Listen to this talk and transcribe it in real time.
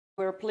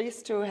We're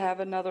pleased to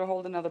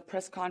hold another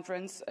press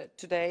conference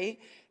today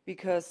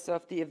because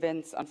of the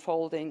events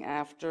unfolding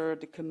after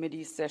the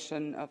committee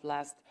session of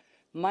last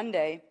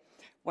Monday,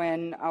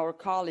 when our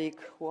colleague,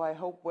 who I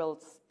hope will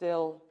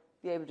still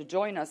be able to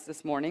join us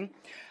this morning,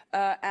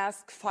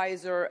 asked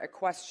Pfizer a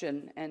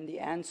question, and the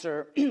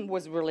answer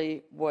was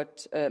really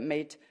what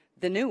made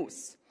the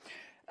news.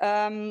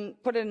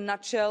 Put in a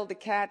nutshell, the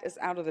cat is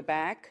out of the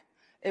bag.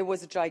 It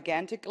was a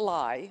gigantic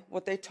lie,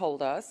 what they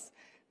told us,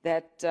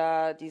 that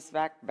these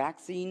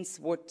vaccines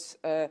would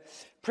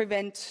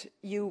prevent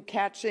you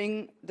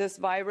catching this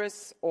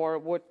virus or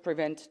would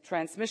prevent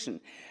transmission.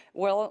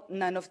 Well,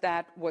 none of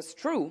that was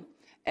true,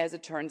 as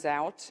it turns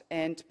out.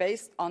 And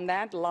based on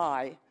that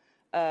lie,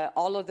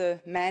 all of the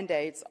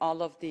mandates,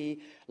 all of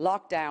the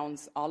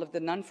lockdowns, all of the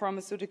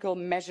non-pharmaceutical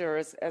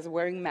measures as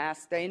wearing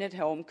masks, staying at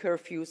home,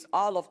 curfews,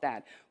 all of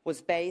that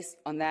was based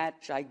on that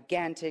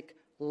gigantic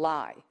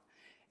lie.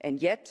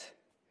 And yet,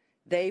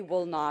 they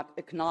will not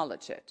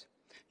acknowledge it.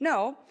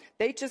 No,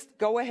 they just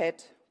go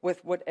ahead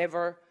with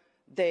whatever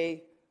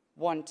they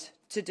want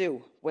to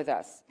do with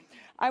us.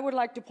 I would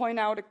like to point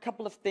out a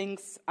couple of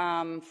things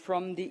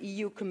from the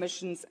EU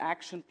Commission's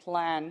action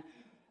plan,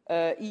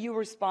 EU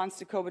response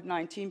to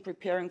COVID-19,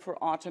 preparing for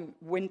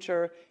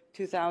autumn-winter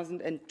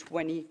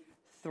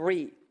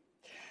 2023.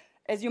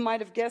 As you might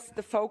have guessed,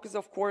 the focus,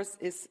 of course,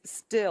 is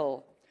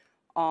still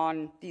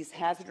on these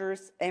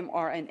hazardous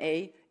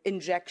mRNA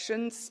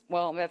injections.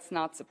 Well, that's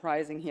not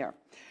surprising here.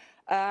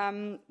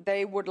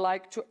 They would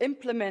like to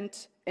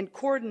implement and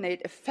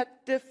coordinate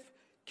effective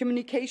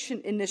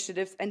communication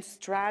initiatives and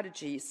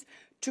strategies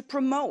to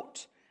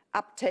promote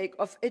uptake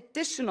of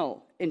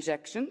additional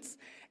injections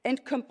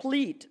and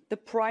complete the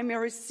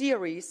primary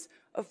series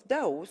of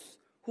those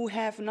who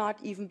have not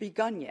even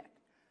begun yet,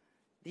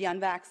 the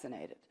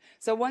unvaccinated.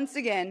 So once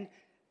again,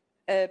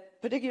 a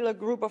particular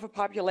group of a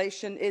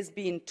population is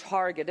being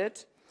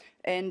targeted,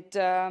 and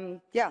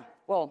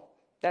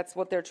that's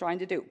what they're trying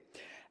to do.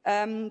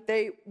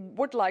 They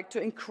would like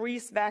to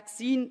increase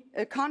vaccine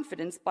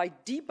confidence by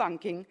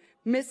debunking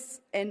mis-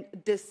 and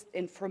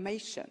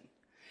disinformation.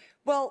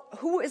 Well,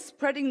 who is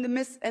spreading the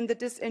mis- and the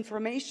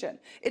disinformation?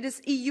 It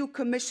is EU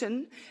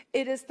Commission,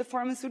 it is the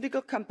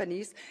pharmaceutical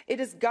companies, it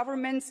is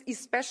governments,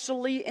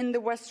 especially in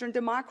the Western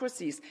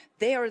democracies.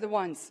 They are the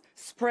ones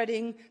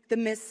spreading the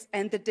mis-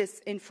 and the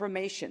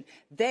disinformation.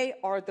 They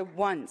are the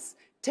ones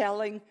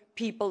telling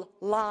people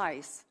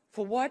lies.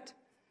 For what?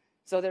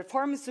 So that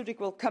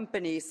pharmaceutical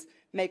companies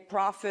make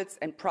profits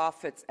and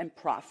profits and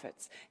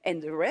profits.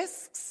 And the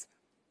risks,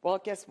 well,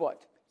 guess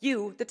what?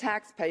 You, the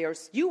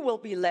taxpayers, you will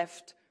be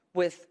left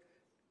with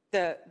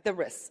the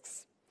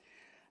risks.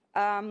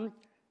 And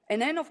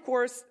then, of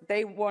course,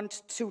 they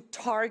want to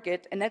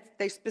target, and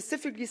they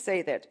specifically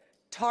say that,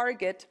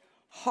 target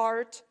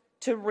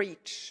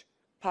hard-to-reach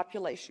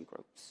population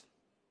groups.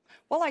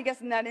 Well, I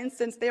guess in that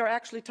instance, they are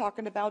actually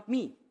talking about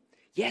me.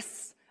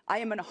 Yes, I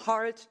am a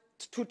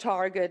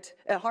hard-to-target,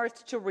 a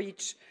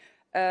hard-to-reach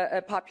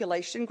a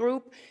population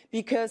group,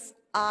 because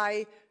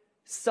I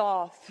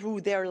saw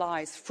through their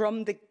lies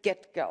from the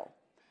get-go.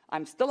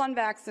 I'm still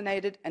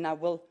unvaccinated, and I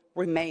will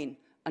remain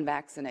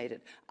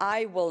unvaccinated.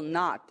 I will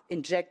not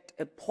inject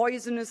a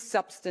poisonous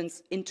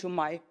substance into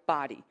my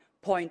body,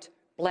 point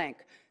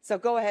blank. So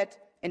go ahead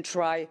and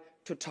try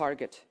to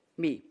target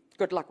me.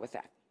 Good luck with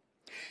that.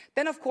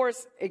 Then, of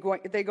course,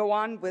 they go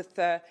on with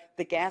the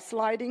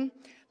gaslighting,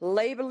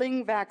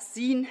 labeling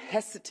vaccine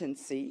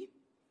hesitancy,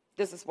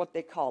 this is what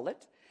they call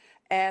it,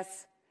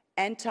 as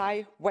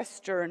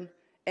anti-Western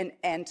and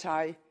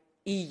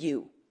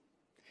anti-EU.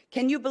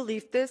 Can you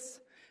believe this?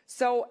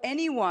 So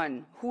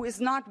anyone who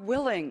is not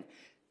willing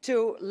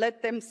to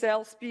let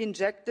themselves be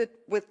injected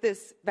with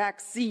this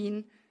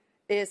vaccine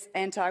is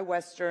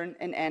anti-Western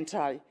and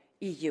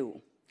anti-EU.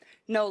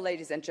 No,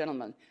 ladies and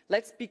gentlemen,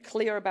 let's be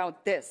clear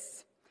about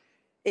this.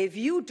 If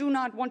you do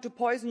not want to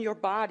poison your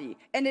body,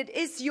 and it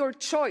is your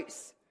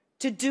choice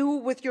to do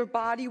with your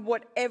body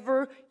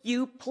whatever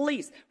you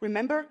please.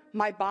 Remember,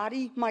 my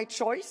body, my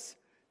choice?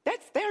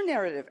 That's their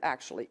narrative,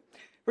 actually.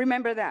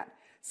 Remember that.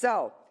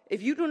 So,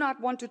 if you do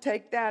not want to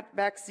take that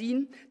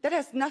vaccine, that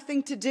has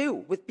nothing to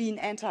do with being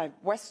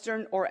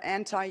anti-Western or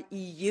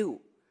anti-EU.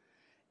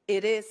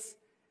 It is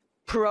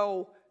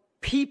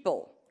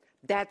pro-people.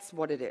 That's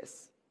what it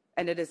is.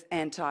 And it is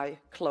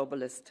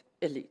anti-globalist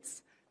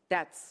elites.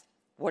 That's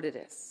what it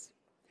is.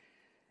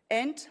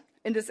 And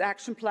in this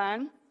action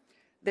plan,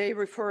 they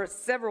refer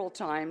several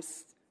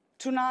times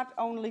to not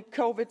only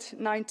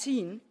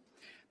COVID-19,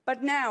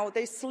 but now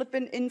they slip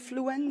in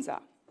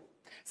influenza.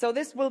 So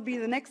this will be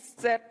the next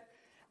step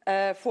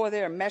for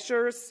their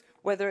measures,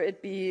 whether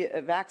it be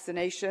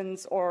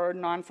vaccinations or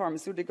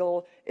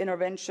non-pharmaceutical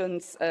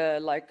interventions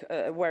like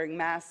wearing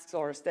masks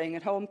or staying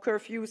at home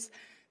curfews.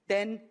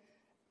 Then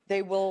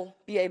they will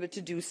be able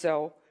to do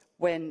so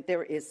when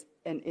there is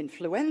an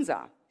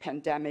influenza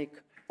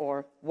pandemic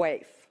or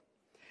wave.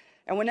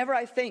 And whenever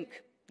I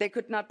think they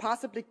could not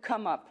possibly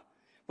come up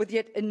with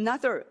yet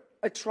another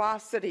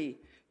atrocity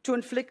to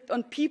inflict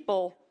on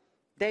people,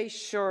 they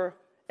sure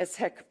as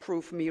heck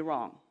prove me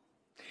wrong.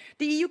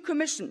 The EU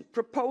Commission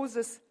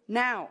proposes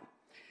now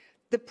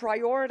the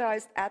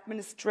prioritized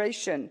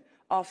administration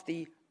of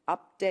the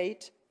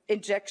update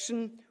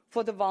injection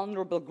for the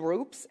vulnerable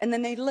groups, and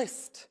then they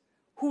list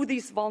who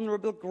these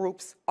vulnerable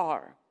groups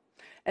are.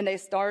 And they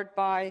start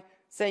by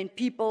saying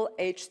people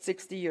aged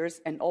 60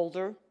 years and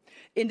older,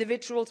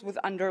 individuals with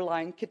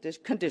underlying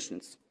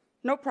conditions.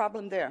 No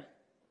problem there.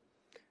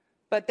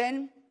 But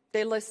then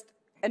they list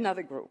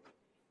another group.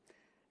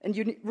 And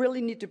you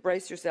really need to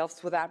brace yourselves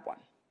for that one.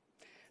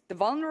 The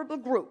vulnerable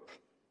group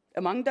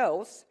among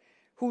those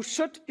who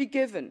should be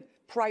given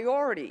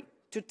priority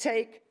to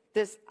take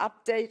this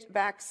update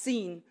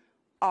vaccine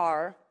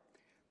are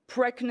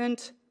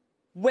pregnant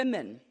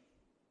women.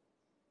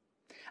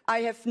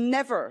 I have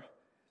never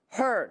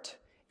heard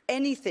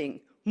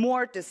anything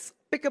more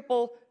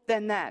despicable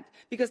than that,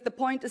 because the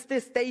point is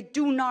this: they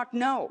do not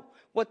know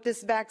what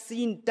this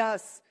vaccine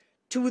does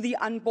to the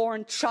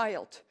unborn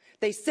child.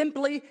 They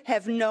simply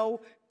have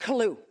no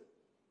clue.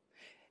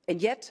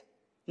 And yet,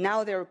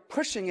 now they're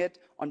pushing it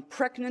on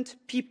pregnant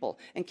people.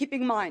 And keep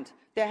in mind,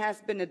 there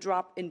has been a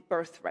drop in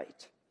birth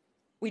rate.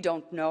 We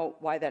don't know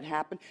why that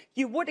happened.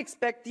 You would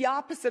expect the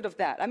opposite of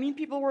that. I mean,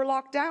 people were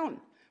locked down.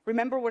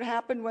 Remember what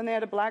happened when they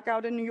had a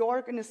blackout in New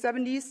York in the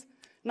 70s?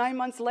 9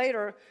 months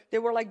later, they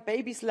were like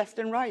babies left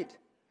and right.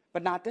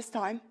 But not this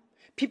time.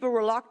 People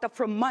were locked up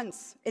for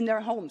months in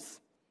their homes.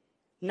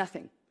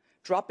 Nothing.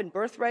 Drop in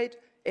birth rate?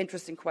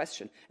 Interesting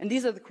question. And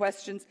these are the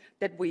questions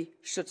that we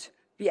should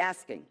be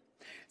asking.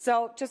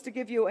 So just to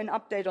give you an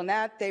update on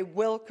that, they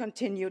will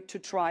continue to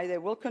try, they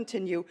will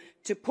continue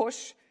to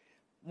push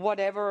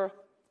whatever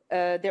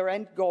their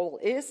end goal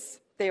is.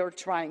 They are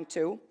trying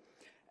to.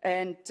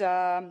 And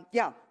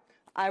yeah,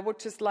 I would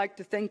just like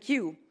to thank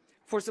you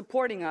for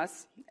supporting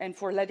us and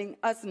for letting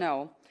us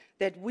know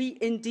that we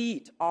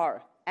indeed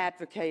are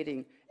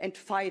advocating and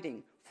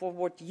fighting for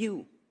what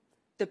you,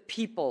 the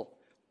people,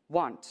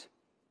 want.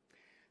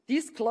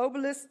 These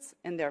globalists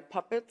and their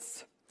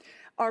puppets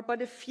are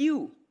but a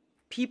few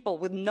people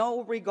with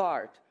no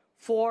regard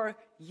for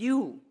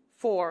you,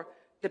 for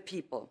the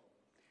people.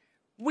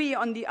 We,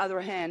 on the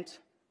other hand,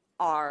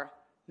 are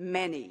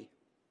many,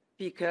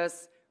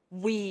 because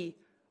we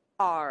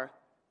are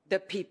the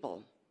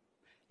people.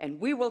 And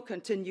we will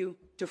continue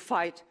to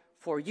fight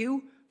for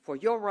you, for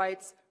your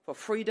rights, for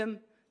freedom,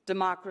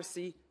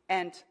 democracy,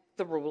 and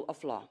the rule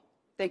of law.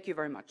 Thank you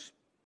very much.